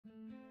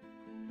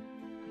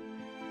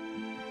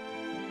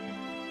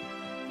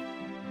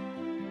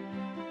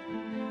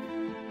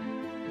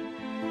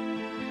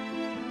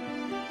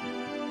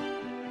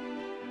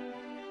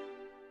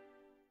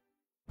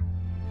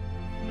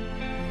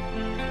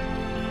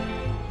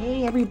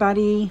Hey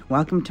everybody,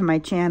 welcome to my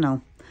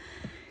channel.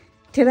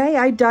 Today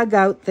I dug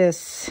out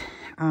this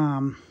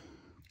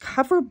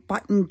cover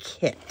button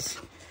kit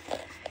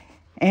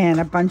and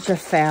a bunch of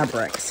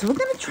fabrics. So we're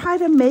going to try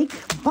to make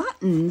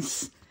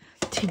buttons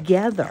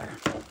together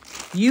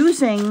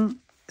using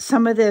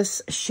some of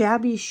this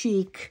Shabby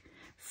Chic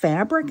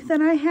fabric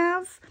that I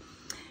have.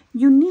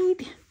 You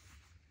need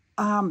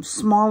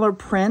smaller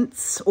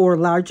prints or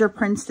larger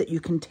prints that you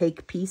can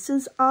take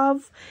pieces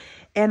of.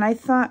 And I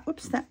thought,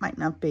 oops, that might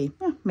not be,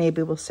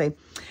 maybe we'll see.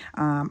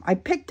 I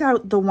picked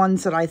out the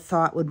ones that I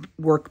thought would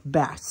work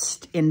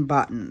best in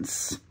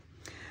buttons.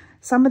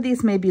 Some of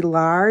these may be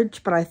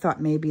large, but I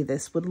thought maybe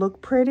this would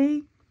look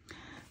pretty.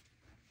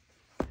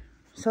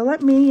 So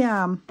let me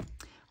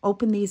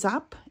open these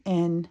up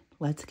and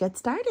let's get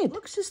started. It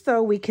looks as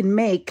though we can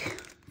make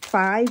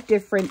 5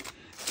 different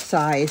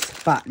size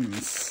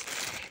buttons.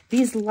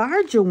 These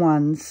larger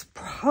ones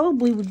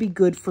probably would be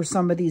good for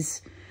some of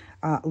these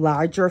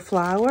larger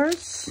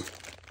flowers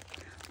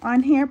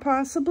on here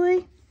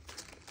possibly.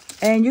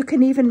 And you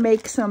can even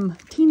make some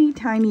teeny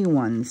tiny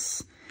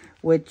ones,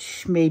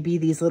 which maybe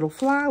these little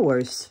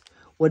flowers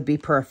would be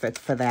perfect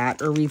for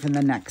that, or even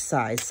the next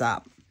size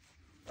up.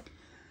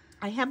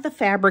 I have the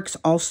fabrics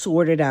all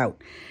sorted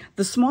out.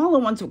 The smaller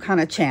ones were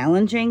kind of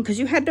challenging because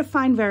you had to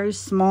find very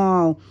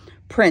small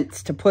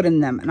prints to put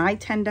in them. And I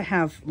tend to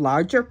have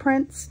larger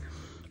prints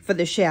for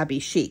the Shabby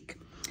Chic.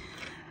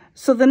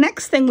 So the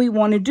next thing we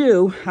want to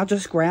do, I'll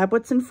just grab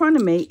what's in front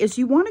of me, is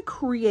you want to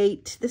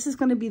create, this is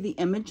going to be the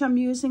image I'm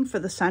using for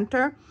the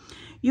center.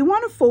 You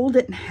want to fold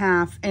it in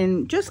half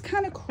and just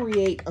kind of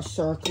create a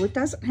circle. It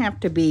doesn't have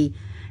to be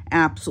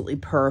absolutely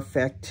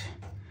perfect,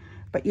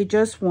 but you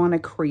just want to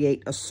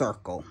create a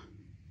circle.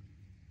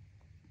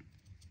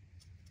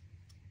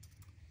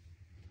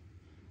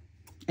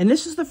 And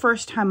this is the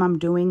first time I'm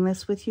doing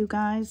this with you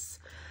guys.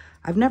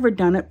 I've never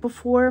done it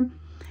before.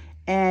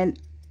 And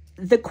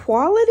the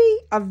quality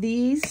of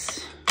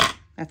these,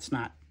 that's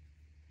not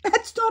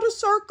a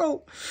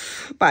circle,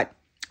 but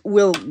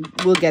we'll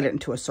get it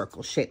into a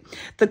circle shape.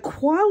 The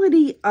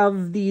quality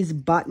of these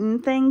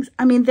button things,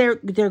 I mean,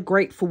 they're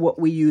great for what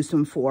we use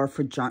them for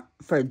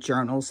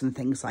journals and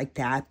things like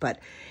that, but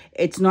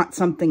it's not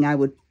something I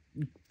would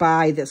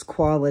buy this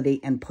quality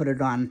and put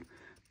it on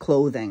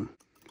clothing.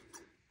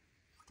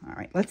 All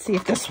right, let's see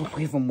if this will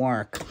even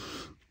work.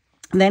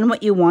 And then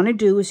what you want to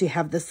do is you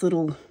have this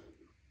little,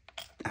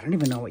 I don't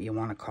even know what you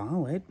want to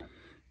call it,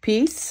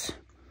 piece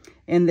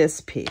in this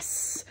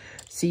piece.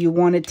 So you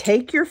want to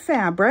take your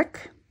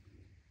fabric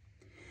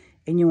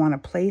and you want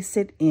to place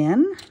it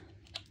in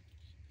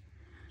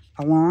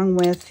along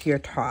with your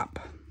top,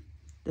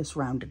 this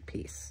rounded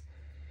piece.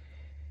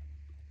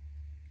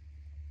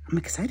 I'm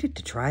excited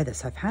to try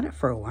this. I've had it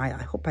for a while.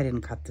 I hope I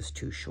didn't cut this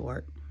too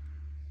short.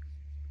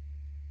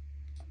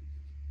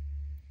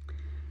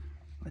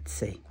 Let's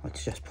see.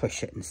 Let's just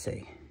push it and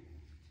see.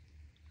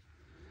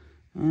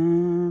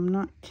 I'm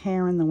not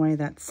caring the way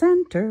that's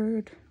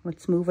centered.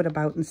 Let's move it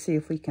about and see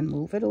if we can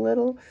move it a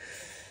little.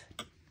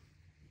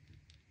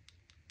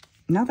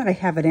 Now that I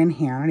have it in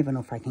here, I don't even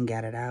know if I can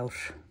get it out.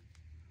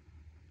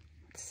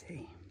 Let's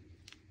see.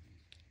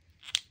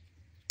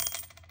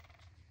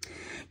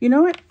 You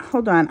know what?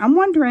 Hold on. I'm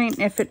wondering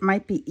if it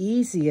might be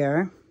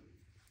easier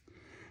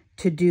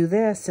to do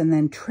this and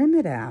then trim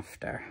it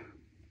after.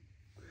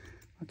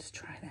 Let's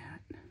try that.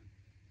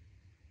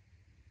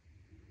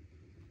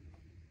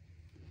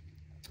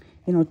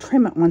 You know,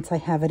 trim it once I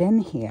have it in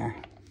here.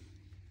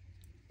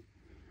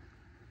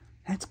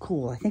 That's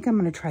cool. I think I'm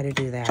going to try to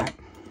do that.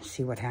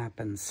 See what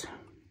happens.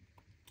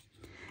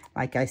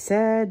 Like I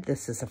said,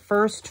 this is a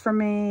first for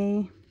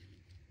me.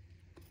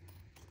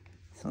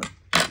 So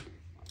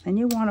then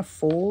you want to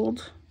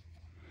fold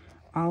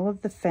all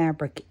of the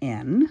fabric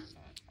in.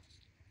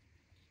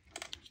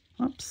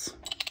 Oops.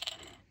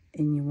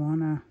 And you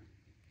want to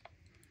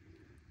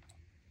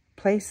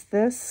place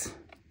this.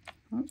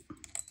 Oh.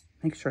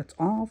 Make sure it's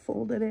all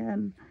folded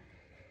in.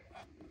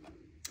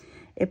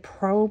 It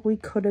probably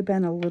could have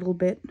been a little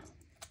bit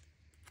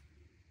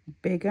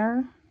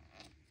bigger.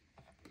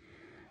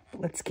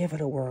 But let's give it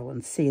a whirl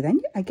and see.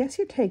 Then I guess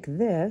you take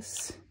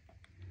this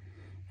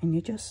and you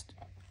just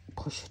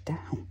push it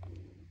down.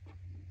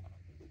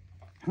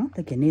 I don't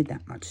think you need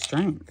that much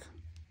strength.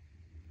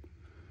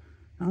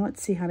 Now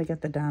let's see how to get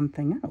the damn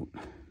thing out.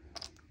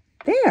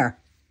 There.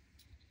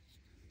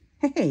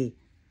 Hey,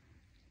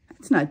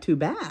 that's not too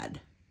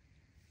bad.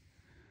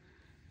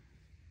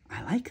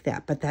 I like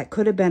that, but that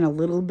could have been a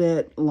little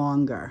bit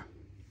longer.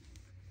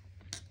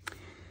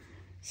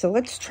 So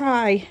let's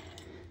try.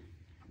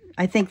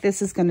 I think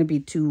this is going to be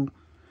too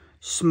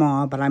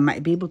small, but I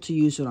might be able to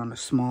use it on a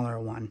smaller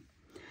one.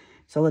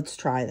 So let's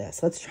try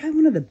this. Let's try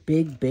one of the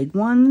big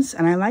ones.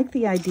 And I like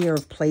the idea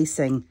of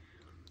placing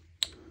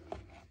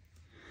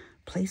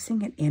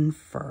it in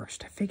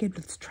first. I figured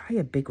let's try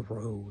a big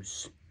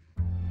rose.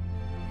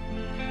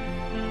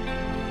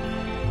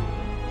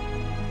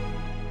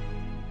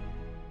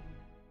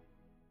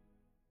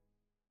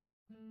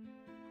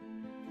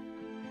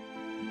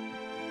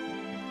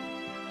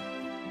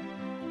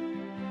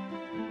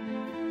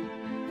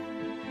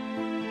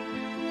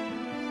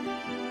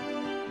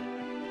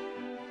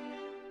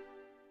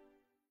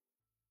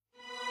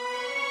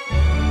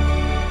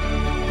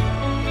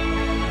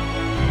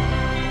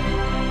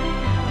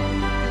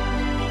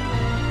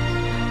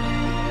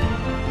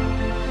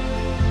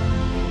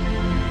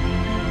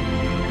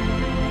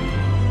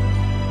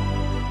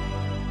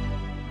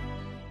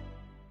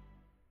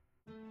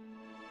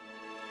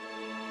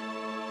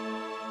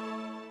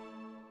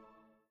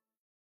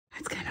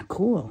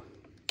 cool.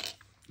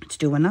 Let's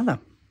do another.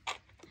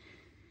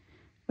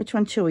 Which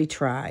one should we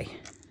try?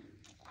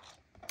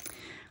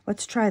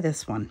 Let's try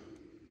this one.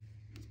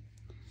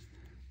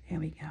 There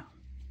we go.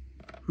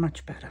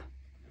 Much better.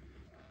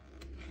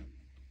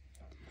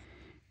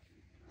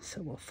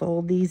 So we'll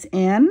fold these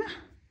in.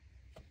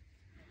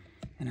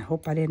 And I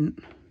hope I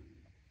didn't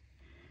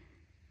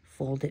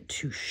fold it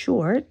too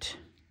short.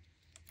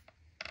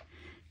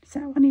 Does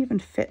that one even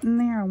fit in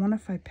there? I wonder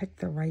if I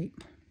picked the right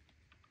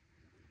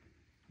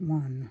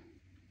one.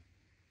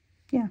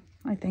 Yeah,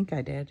 I think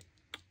I did.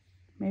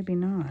 Maybe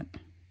not.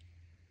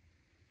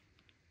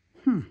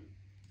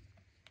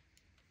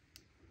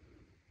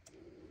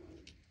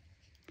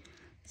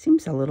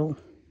 Seems a little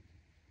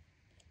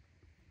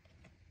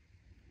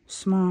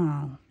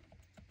small.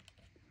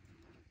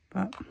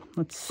 But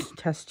let's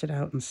test it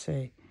out and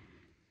see.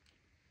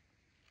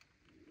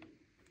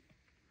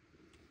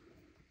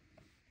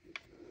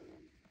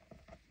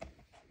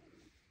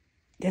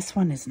 This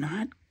one is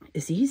not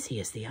as easy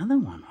as the other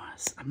one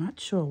was. I'm not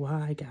sure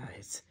why,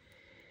 guys.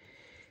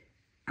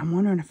 I'm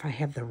wondering if I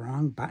have the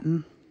wrong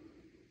button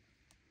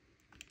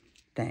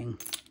thing.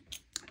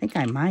 I think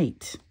I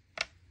might.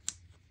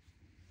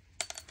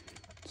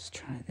 Let's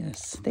try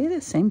this. They're the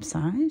same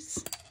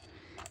size.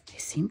 They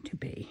seem to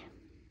be.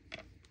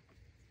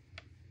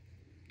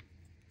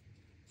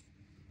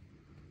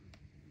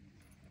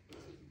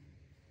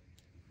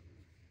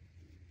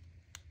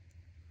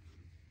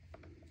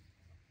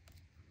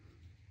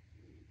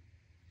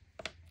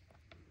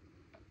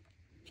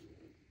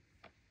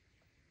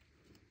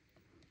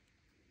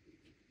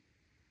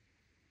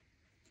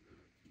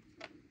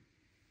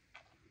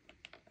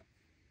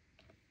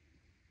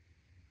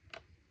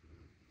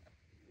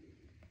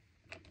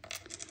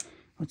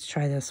 Let's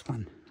try this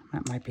one.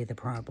 That might be the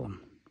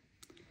problem.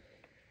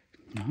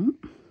 No?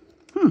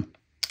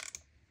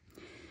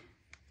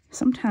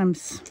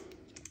 Sometimes,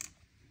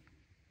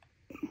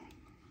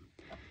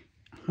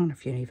 I wonder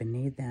if you even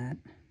need that.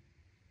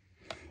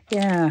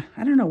 Yeah,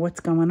 I don't know what's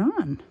going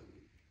on.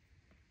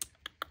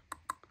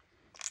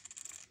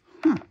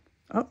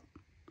 Oh,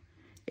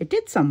 it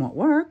did somewhat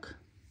work.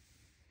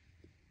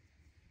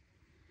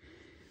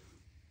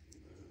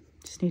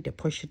 Just need to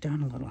push it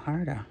down a little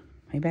harder.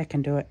 Maybe I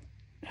can do it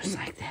just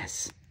like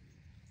this.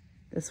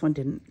 This one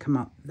didn't come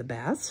out the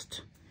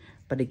best.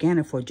 But again,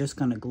 if we're just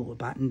going to glue a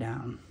button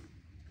down.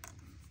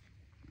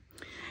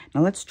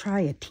 Now let's try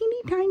a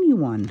teeny tiny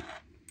one.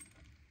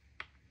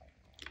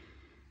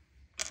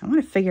 I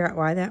want to figure out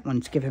why that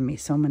one's giving me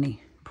so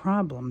many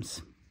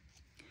problems.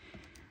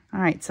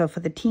 All right, so for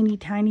the teeny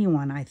tiny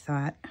one, I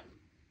thought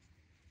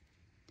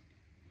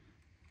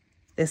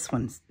this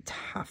one's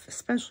tough,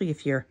 especially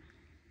if you're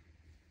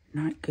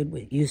not good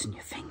with using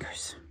your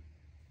fingers.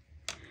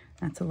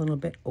 That's a little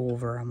bit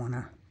over. I want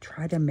to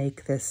try to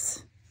make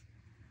this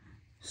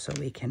so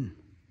we can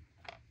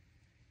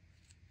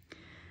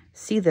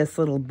see this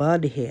little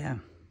bud here.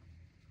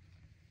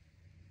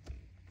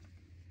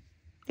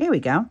 There we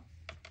go.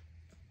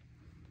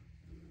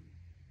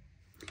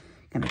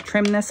 Gonna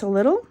trim this a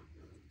little.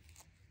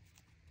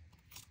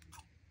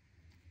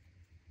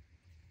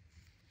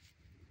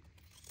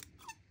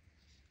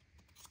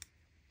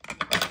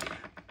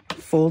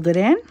 Fold it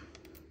in.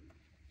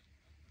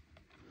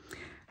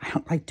 I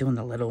don't like doing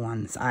the little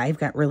ones. I've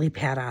got really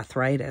bad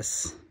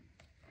arthritis.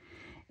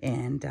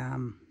 And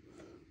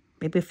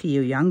maybe for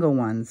you younger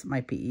ones, it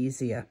might be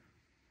easier.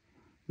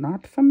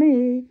 Not for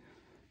me.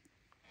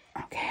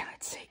 Okay,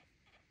 let's see.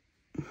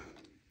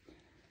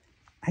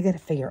 I got to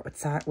figure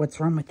out what's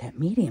wrong with that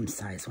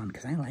medium-sized one,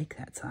 because I like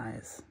that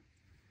size.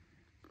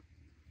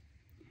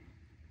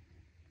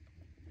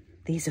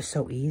 These are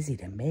so easy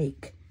to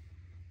make.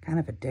 Kind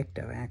of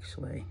addictive,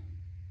 actually.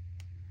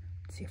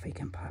 Let's see if we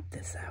can pop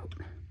this out.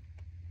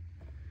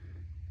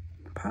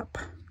 Pop.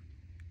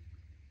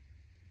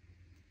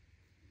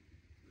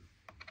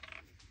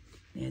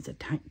 There's a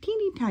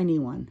teeny tiny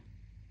one.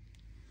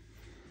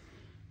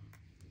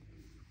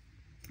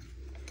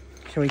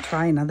 Shall we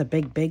try another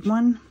big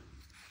one?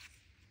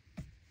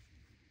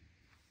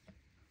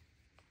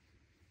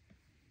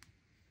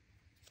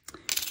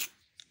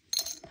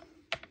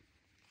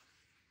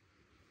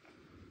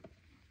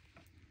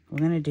 We're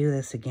going to do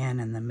this again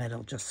in the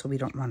middle just so we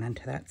don't run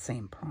into that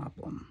same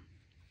problem.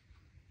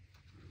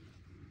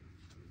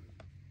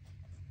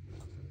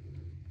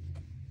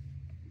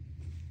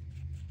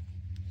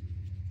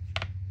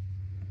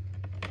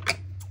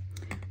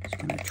 Just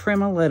going to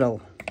trim a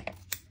little.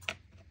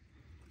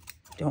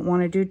 Don't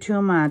want to do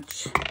too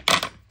much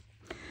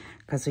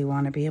because we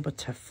want to be able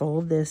to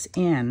fold this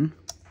in.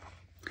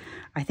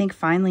 I think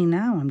finally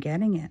now I'm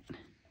getting it.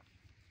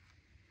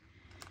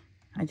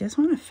 I just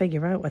want to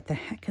figure out what the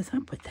heck is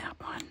up with that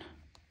one.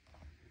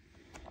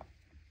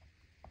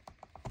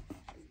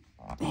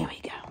 There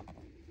we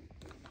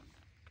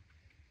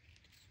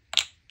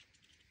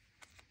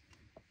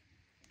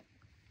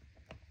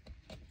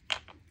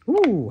go.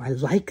 Ooh, I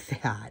like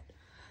that.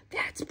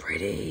 That's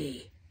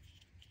pretty.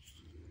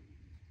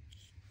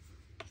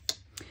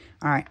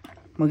 All right,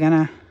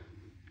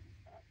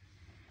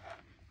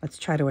 let's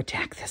try to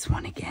attack this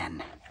one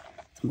again.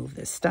 Move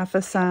this stuff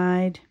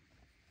aside.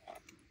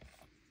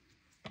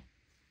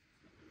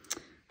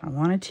 I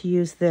wanted to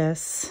use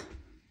this.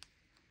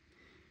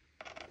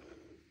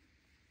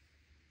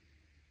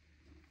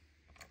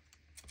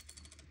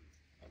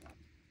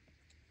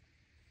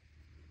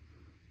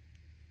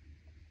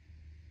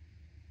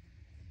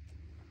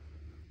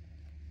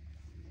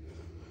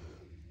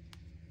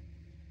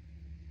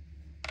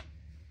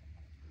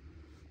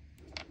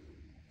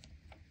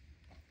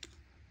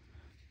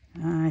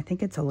 I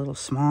think it's a little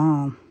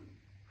small,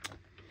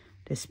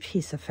 this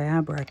piece of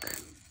fabric.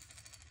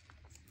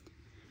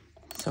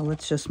 So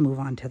let's just move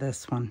on to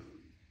this one.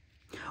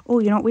 Oh,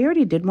 you know what? We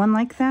already did one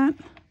like that.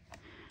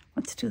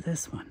 Let's do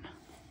this one.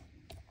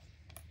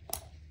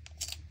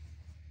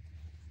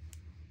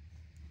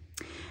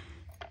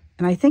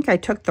 And I think I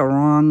took the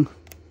wrong...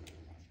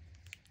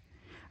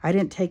 I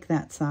didn't take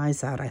that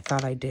size out. I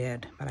thought I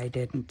did, but I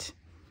didn't.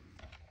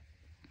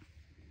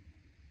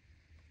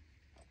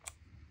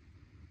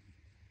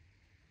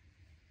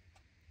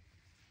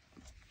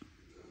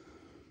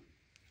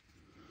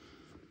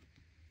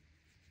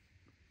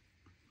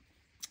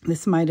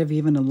 This might have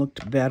even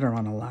looked better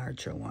on a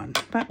larger one,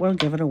 but we'll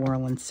give it a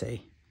whirl and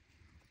see.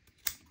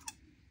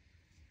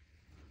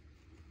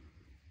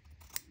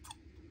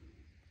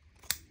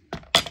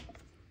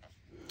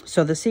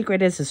 So the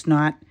secret is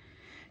not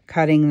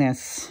cutting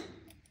this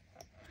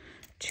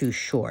too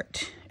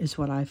short, is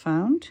what I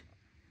found.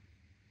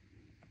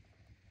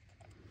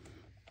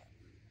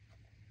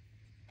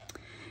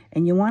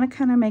 And you want to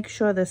kind of make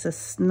sure this is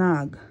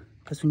snug,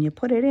 because when you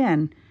put it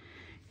in,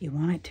 you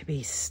want it to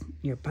be,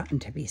 your button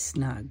to be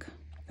snug,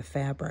 the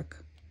fabric.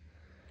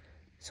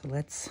 So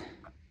let's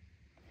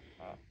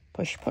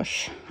push,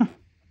 push.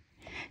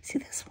 See,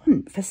 this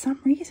one, for some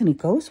reason, it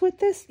goes with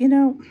this, you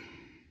know.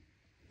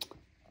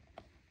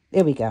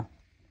 There we go.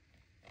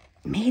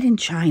 Made in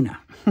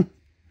China.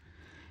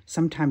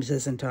 Sometimes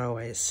isn't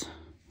always.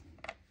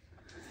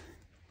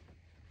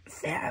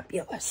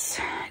 Fabulous.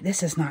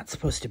 This is not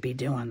supposed to be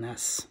doing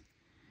this.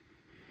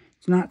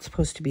 It's not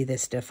supposed to be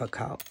this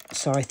difficult.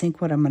 So I think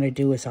what I'm going to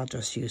do is I'll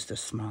just use the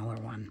smaller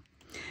one.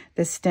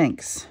 This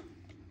stinks.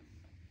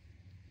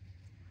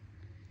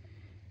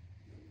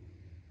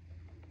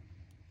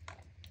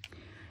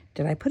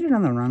 Did I put it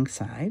on the wrong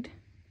side?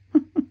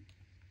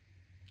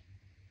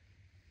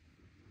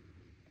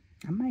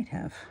 I might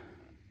have.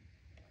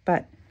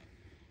 But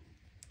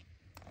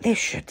this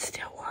should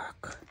still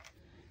work.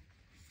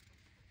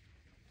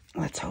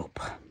 Let's hope.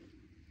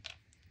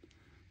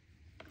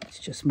 Let's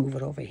just move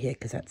it over here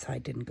because that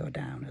side didn't go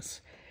down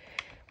as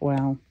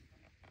well.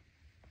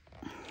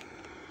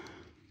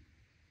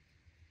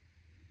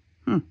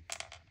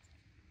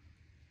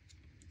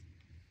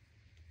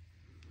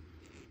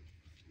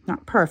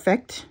 Not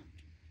perfect.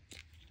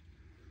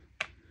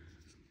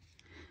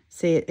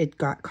 See, it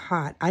got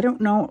caught. I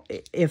don't know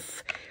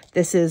if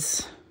this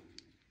is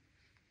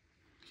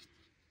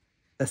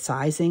the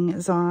sizing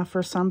is off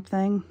or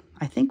something.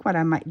 I think what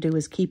I might do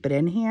is keep it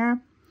in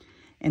here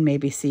and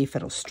maybe see if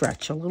it'll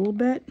stretch a little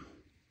bit.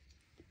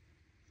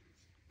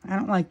 I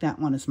don't like that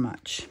one as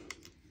much.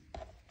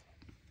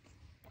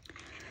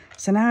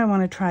 So now I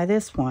want to try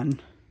this one.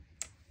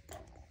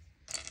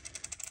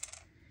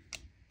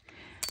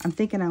 I'm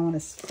thinking I want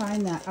to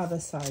find that other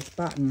size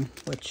button,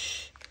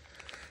 which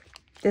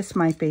this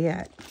might be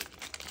it.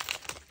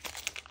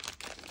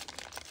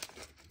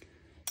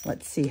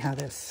 Let's see how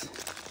this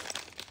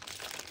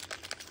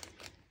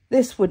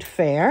would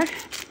fare. Is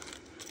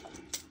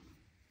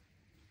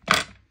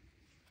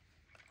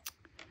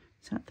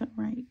that the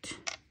right?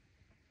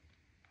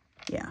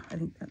 Yeah, I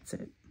think that's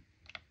it.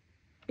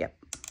 Yep.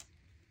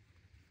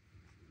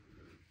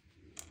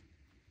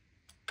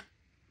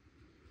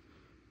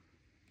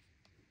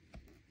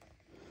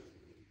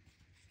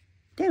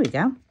 There we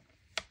go.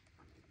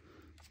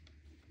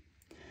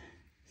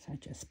 So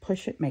just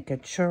push it, make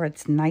sure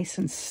it's nice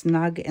and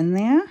snug in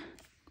there.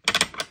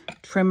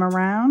 Trim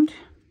around.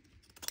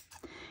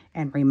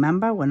 And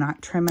remember, we're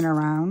not trimming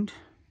around.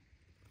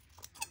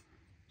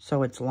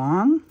 So it's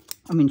long.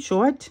 I mean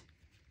short.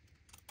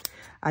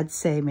 I'd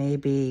say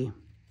maybe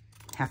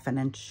half an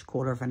inch,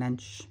 quarter of an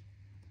inch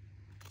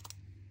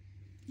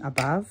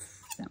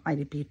above. That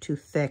might be too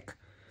thick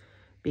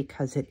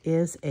because it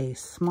is a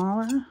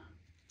smaller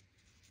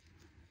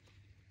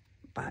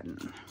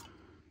button.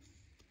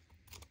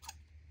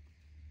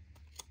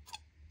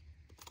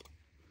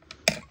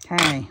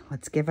 Okay,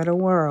 let's give it a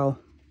whirl.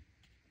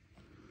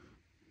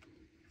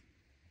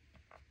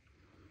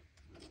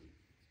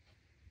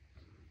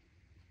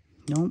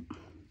 Nope.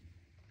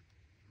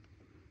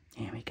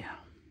 There we go.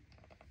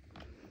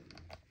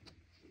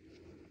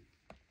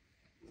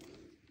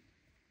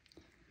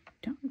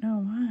 Don't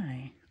know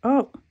why.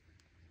 Oh,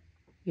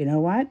 you know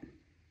what?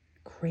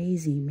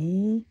 Crazy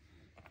me.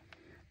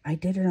 I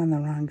did it on the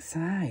wrong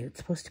side. It's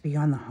supposed to be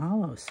on the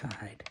hollow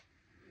side.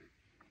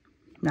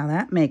 Now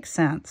that makes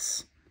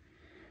sense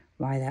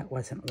why that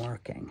wasn't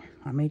working.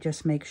 Let me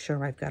just make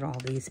sure I've got all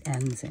these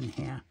ends in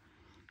here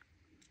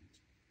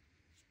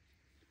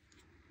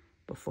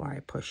before I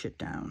push it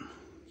down.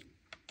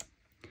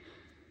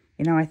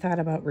 You know, I thought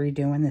about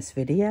redoing this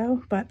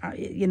video, but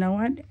you know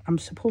what? I'm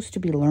supposed to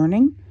be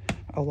learning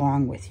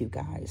along with you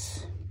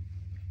guys.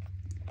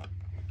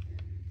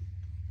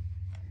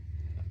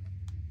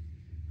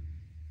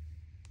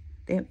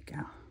 There we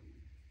go.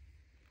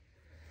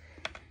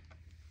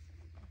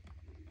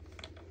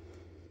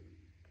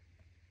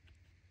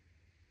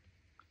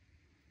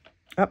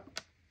 Oh,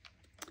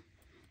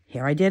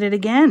 here I did it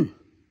again.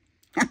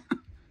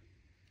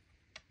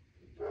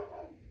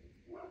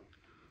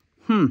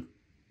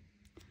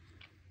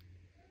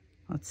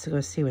 Let's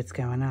go see what's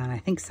going on. I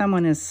think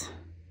someone is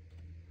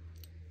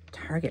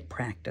target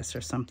practice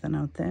or something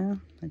out there.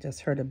 I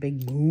just heard a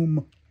big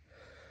boom.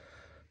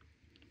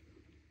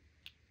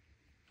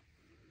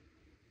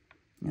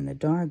 And the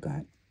dog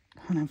got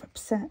kind of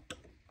upset.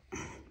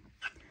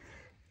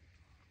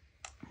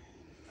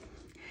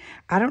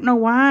 I don't know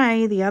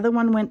why the other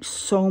one went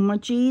so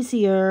much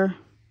easier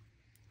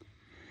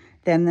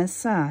than this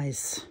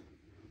size.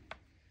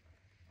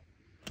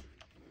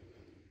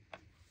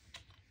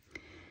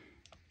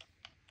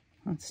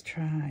 Let's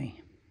try.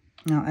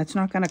 No, that's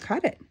not going to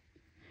cut it.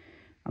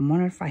 I'm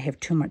wondering if I have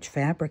too much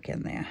fabric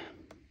in there.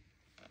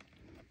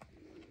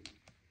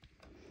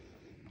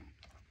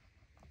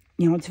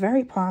 You know, it's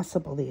very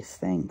possible these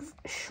things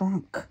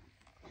shrunk.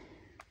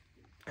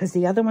 Because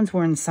the other ones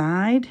were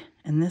inside,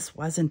 and this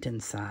wasn't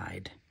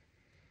inside.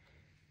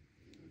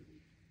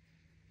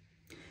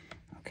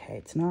 Okay,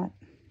 it's not.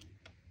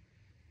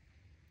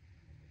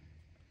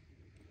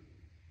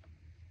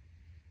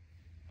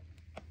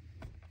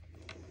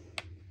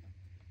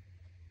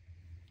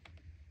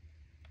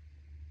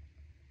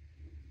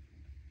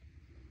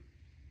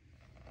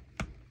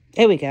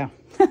 There we go.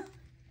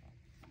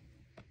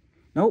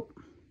 Nope.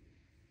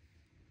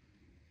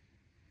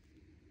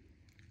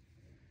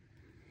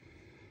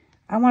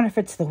 I wonder if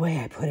it's the way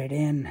I put it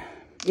in.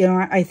 You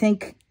know, I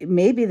think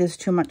maybe there's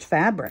too much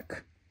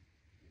fabric.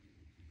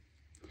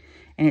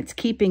 And it's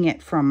keeping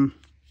it from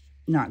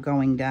not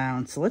going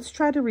down. So let's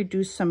try to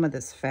reduce some of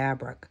this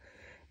fabric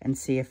and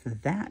see if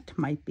that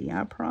might be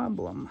our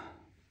problem.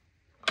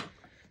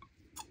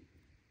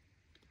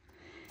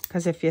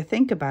 Because if you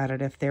think about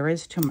it, if there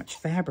is too much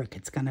fabric,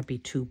 it's going to be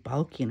too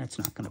bulky and it's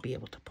not going to be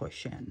able to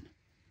push in.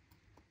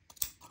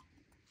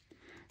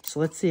 So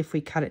let's see if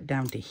we cut it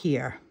down to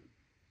here.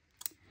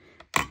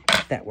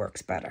 That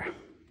works better.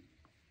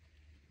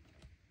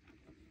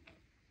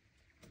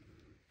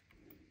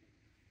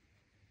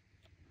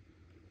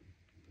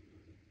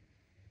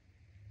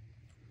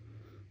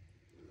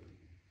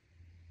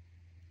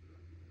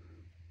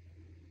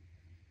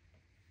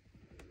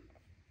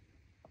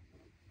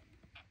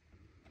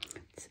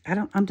 I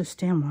don't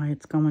understand why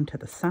it's going to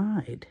the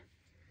side.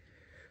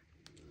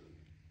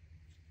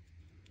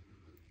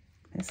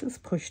 This is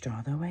pushed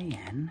all the way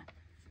in.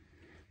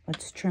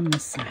 Let's trim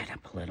this side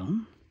up a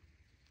little.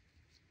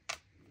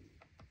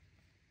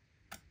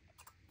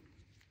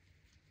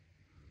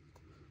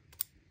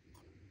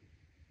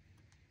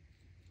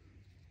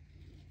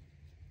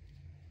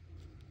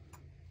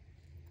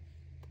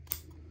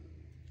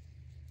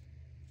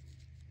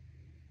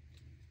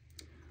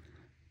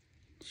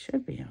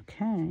 Should be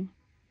okay.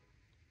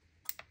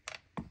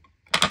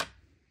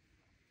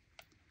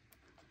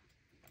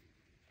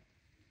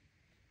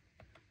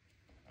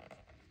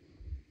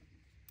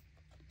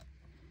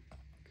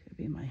 Could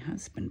be my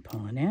husband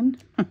pulling in.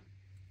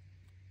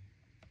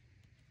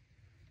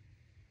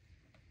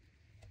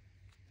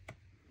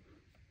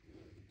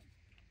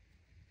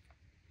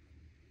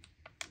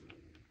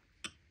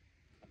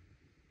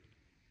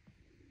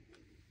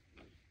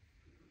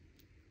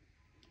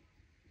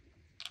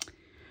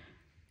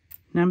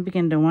 Now I'm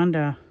beginning to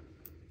wonder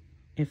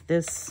if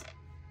this...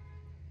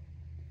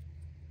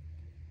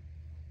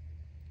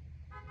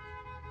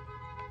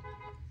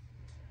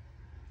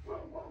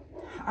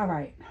 All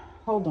right,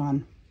 hold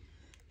on.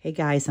 Hey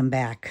guys, I'm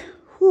back.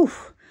 Whew,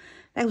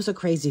 that was a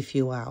crazy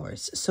few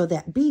hours. So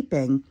that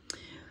beeping,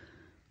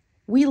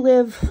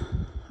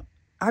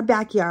 our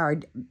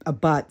backyard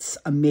abuts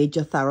a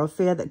major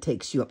thoroughfare that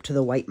takes you up to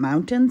the White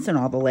Mountains and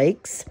all the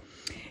lakes.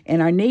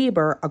 And our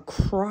neighbor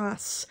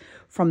across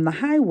from the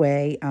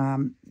highway,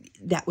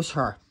 that was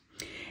her.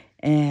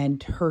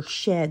 And her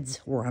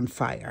sheds were on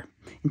fire.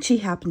 And she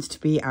happens to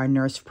be our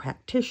nurse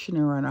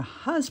practitioner, and her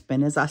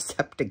husband is our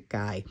septic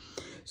guy.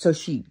 So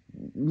she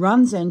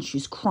runs in,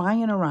 she's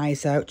crying her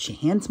eyes out. She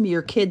hands me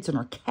her kids and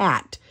her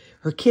cat.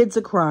 Her kids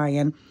are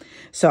crying.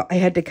 So I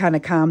had to kind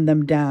of calm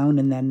them down.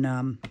 And then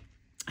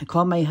I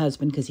called my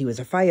husband because he was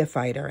a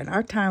firefighter. In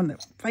our town, the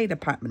fire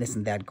department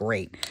isn't that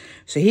great.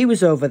 So he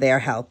was over there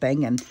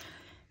helping, and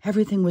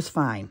everything was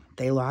fine.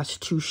 They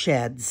lost 2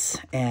 sheds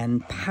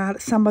and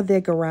some of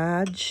their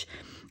garage,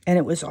 and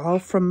it was all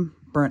from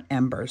burnt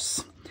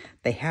embers.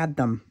 They had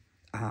them,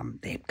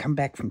 they had come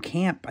back from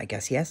camp, I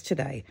guess,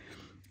 yesterday,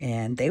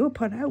 and they were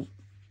put out.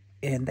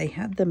 And they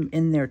had them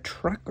in their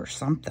truck or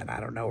something, I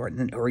don't know,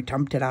 or he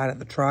dumped it out of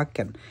the truck,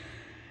 and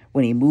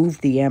when he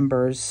moved the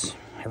embers,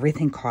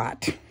 everything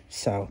caught.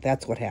 So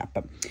that's what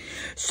happened.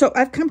 So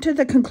I've come to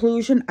the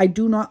conclusion I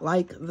do not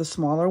like the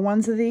smaller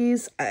ones of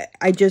these.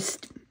 I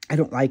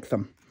don't like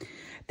them.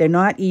 They're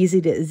not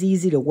as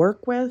easy to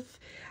work with.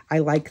 I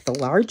like the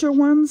larger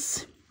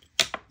ones.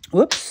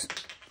 Whoops.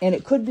 And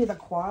it could be the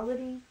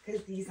quality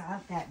because these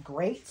aren't that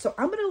great. So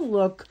I'm going to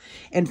look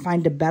and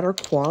find a better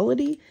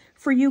quality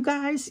for you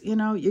guys. You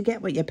know, you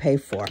get what you pay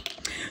for.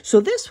 So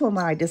this one,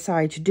 what I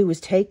decided to do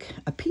is take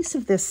a piece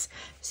of this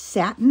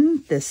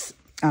satin, this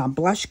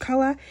blush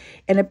color,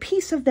 and a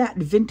piece of that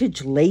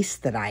vintage lace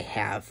that I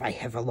have. I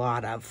have a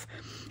lot of.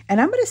 And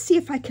I'm going to see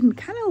if I can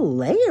kind of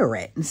layer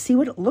it and see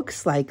what it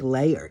looks like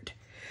layered.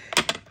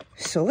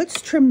 So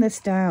let's trim this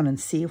down and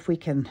see if we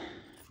can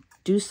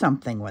do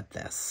something with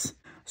this.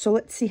 So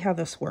let's see how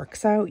this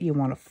works out. You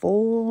want to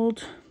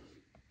fold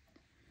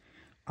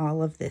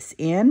all of this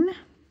in.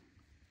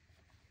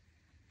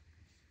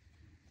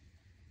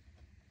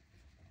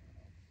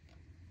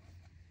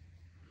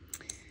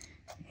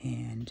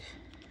 And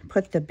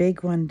put the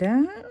big one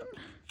down.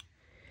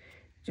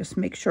 Just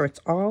make sure it's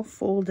all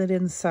folded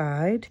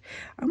inside.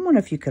 I wonder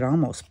if you could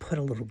almost put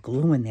a little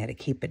glue in there to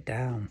keep it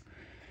down.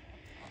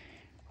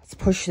 Let's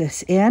push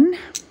this in.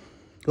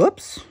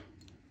 Whoops.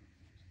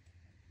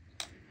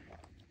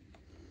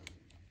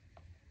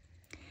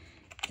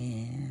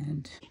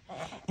 And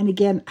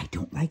again, I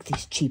don't like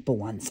these cheaper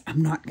ones.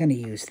 I'm not going to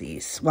use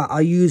these. Well,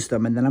 I'll use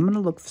them, and then I'm going to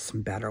look for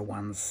some better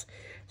ones.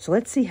 So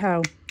let's see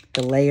how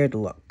the layered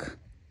look.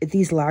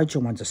 These larger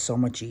ones are so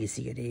much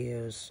easier to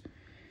use.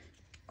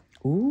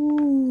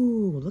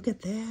 Ooh, look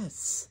at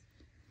this.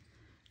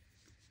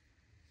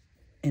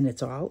 And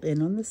it's all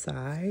in on the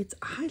sides.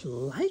 I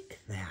like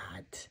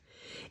that.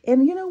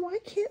 And you know, why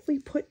can't we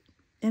put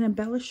an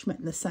embellishment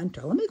in the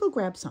center? Let me go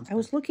grab something. I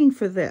was looking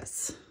for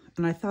this,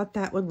 and I thought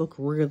that would look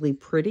really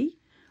pretty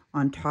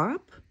on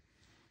top.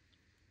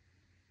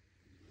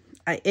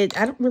 I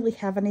don't really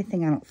have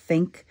anything, I don't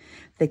think,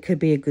 that could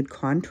be a good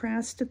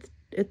contrast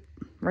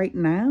right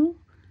now.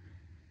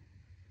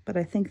 But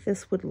I think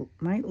this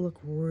might look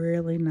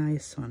really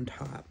nice on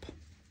top.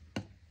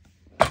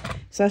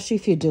 Especially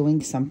if you're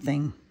doing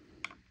something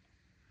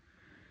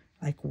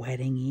like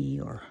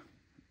wedding-y or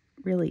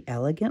really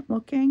elegant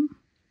looking.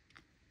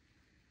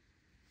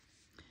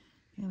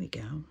 There we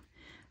go.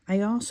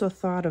 I also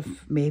thought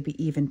of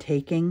maybe even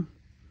taking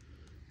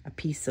a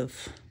piece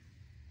of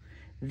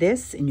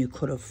this, and you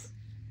could have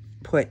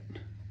put,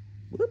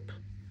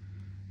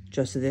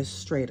 just this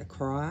straight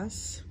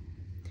across.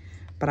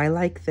 But I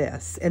like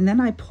this. And then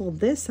I pulled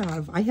this out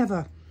of, I have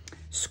a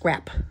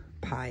scrap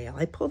pile.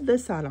 I pulled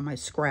this out of my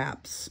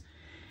scraps,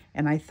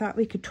 and I thought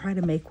we could try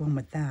to make one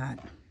with that.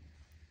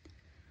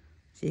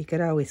 So you could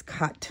always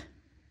cut.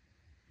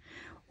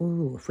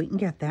 Ooh, if we can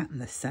get that in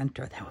the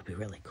center, that would be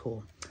really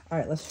cool. All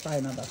right, let's try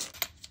another.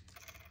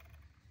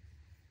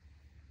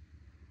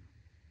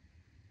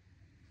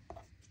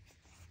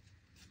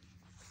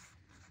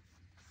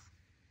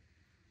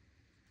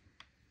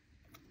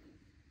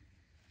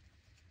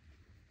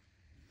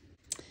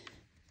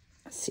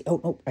 Let's see.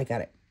 Oh, I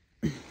got it.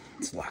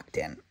 It's locked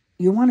in.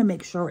 You want to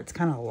make sure it's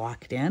kind of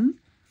locked in.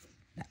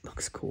 That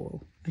looks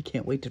cool. I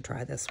can't wait to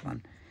try this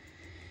one.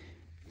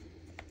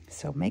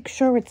 So make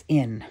sure it's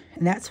in.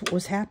 And that's what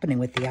was happening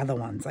with the other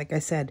ones. Like I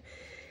said,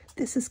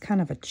 this is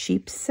kind of a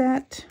cheap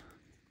set.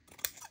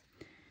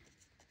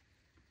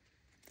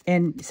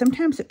 And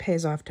sometimes it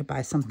pays off to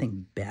buy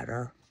something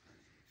better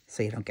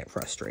so you don't get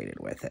frustrated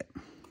with it.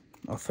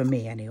 Well, for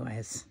me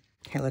anyways.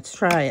 Okay, let's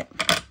try it.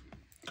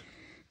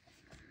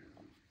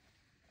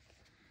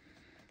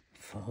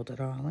 Fold it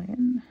all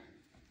in.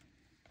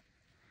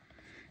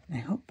 And I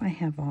hope I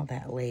have all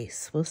that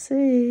lace. We'll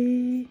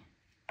see.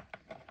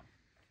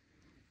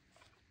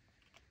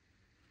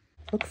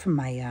 Look for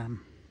my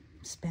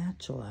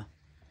spatula.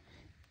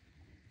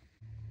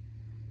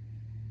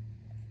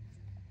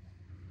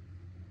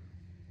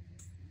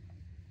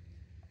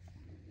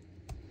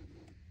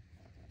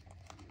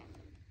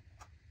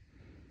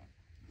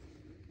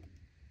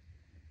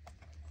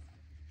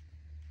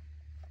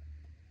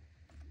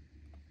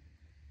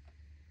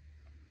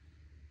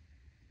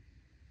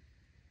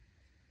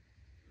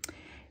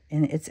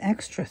 And it's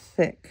extra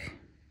thick,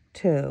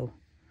 too.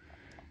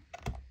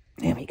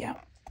 There we go.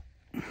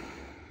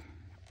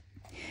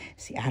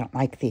 See, I don't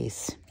like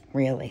these,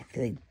 really.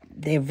 They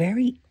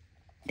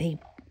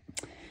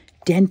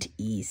dent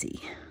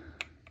easy.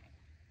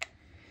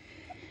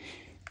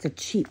 They're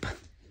cheap.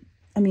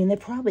 I mean, they're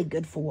probably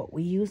good for what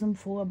we use them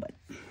for, but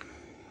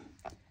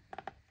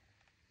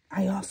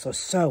I also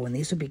sew, and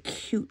these would be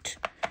cute.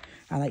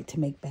 I like to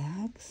make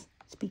bags.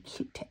 It'd be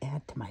cute to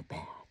add to my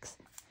bags.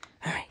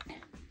 All right.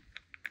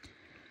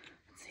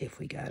 Let's see if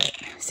we got it.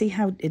 See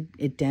how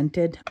it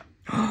dented?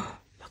 Oh,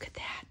 look at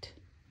that.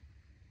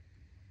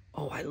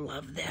 Oh, I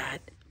love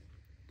that.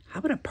 How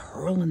about a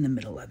pearl in the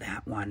middle of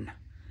that one?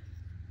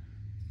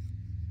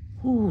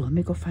 Ooh, let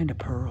me go find a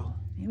pearl.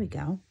 Here we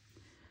go.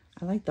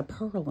 I like the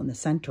pearl in the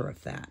center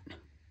of that.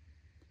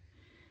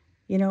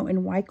 You know,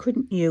 and why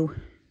couldn't you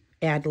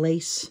add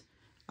lace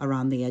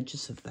around the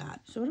edges of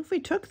that? So what if we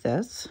took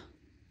this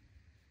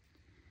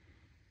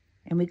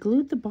and we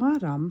glued the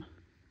bottom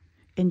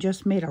and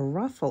just made a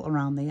ruffle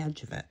around the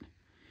edge of it?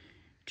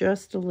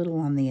 Just a little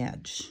on the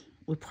edge.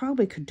 we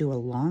probably could do a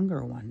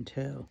longer one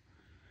too.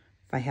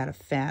 If I had a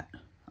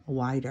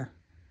wider.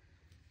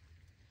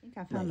 I think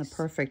I found the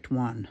perfect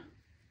one.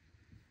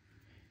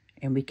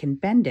 And we can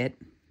bend it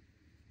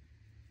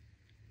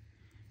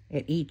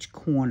at each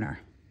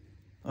corner.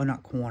 Or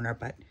not corner,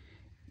 but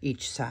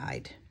each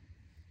side.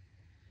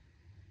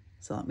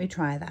 So let me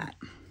try that.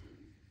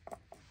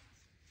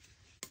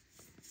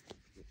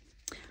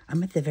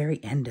 I'm at the very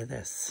end of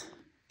this,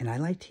 and I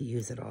like to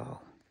use it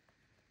all.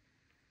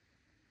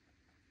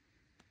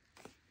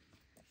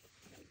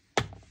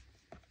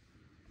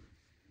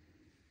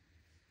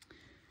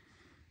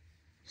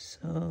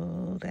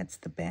 So that's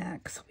the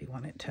back. So we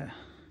want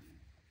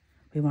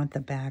the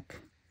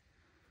back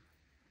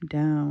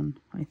down.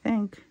 I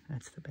think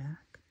that's the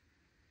back.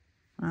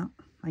 Well,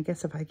 I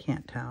guess if I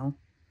can't tell.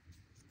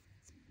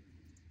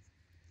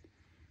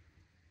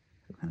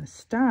 I'm going to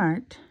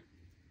start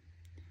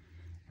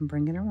and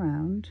bring it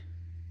around.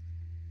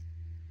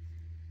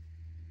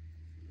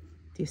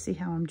 Do you see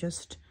how I'm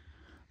just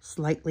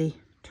slightly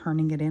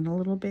turning it in a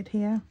little bit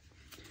here?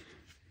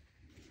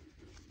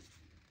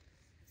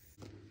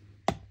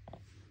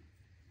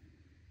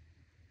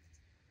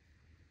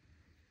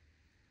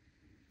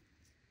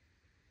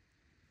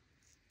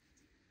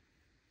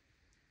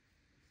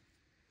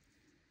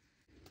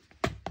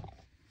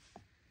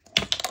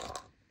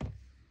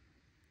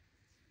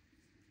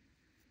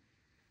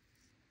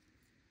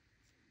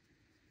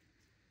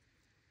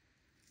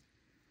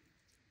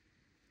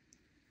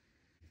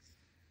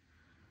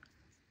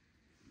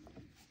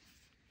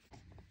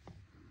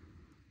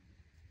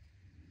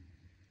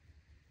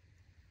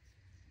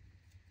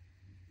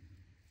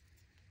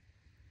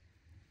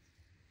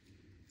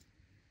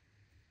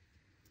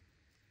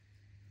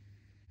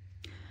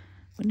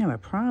 Wouldn't have a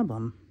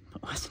problem if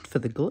it wasn't for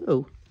the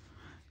glue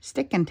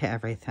sticking to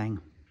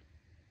everything.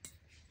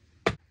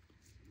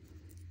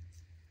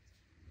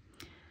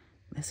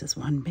 This is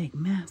one big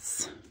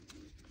mess.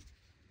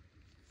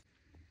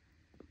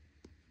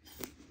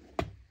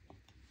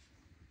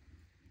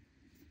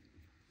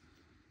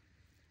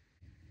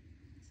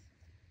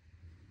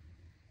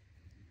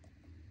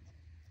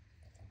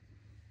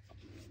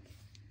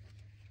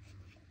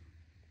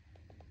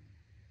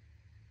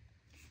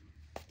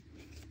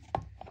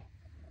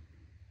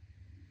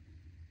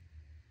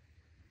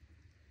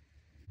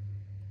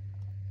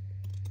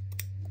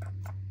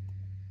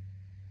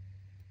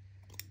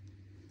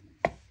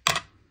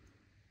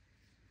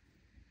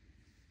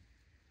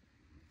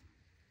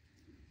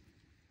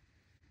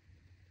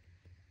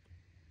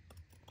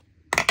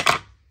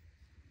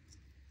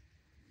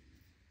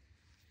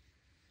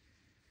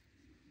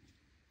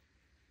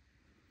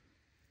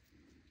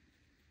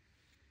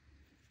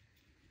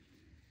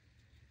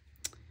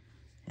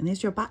 And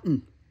there's your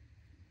button.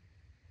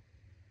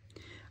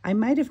 I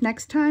might have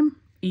next time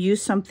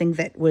used something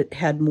that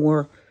had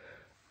more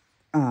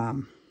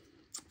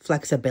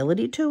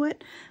flexibility to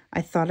it.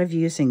 I thought of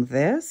using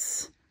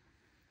this,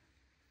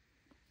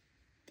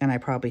 and I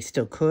probably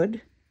still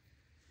could,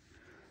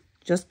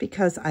 just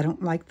because I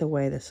don't like the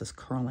way this is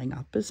curling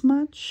up as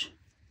much.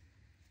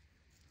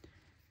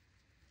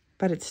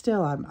 But it's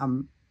still,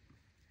 I'm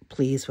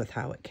pleased with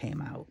how it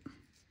came out.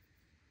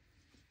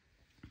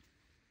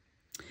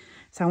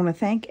 So I want to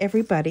thank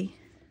everybody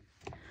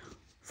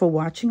for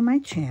watching my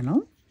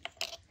channel,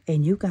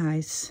 and you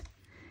guys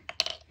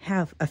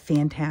have a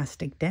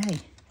fantastic day,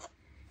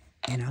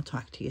 and I'll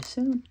talk to you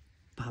soon.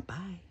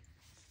 Bye-bye.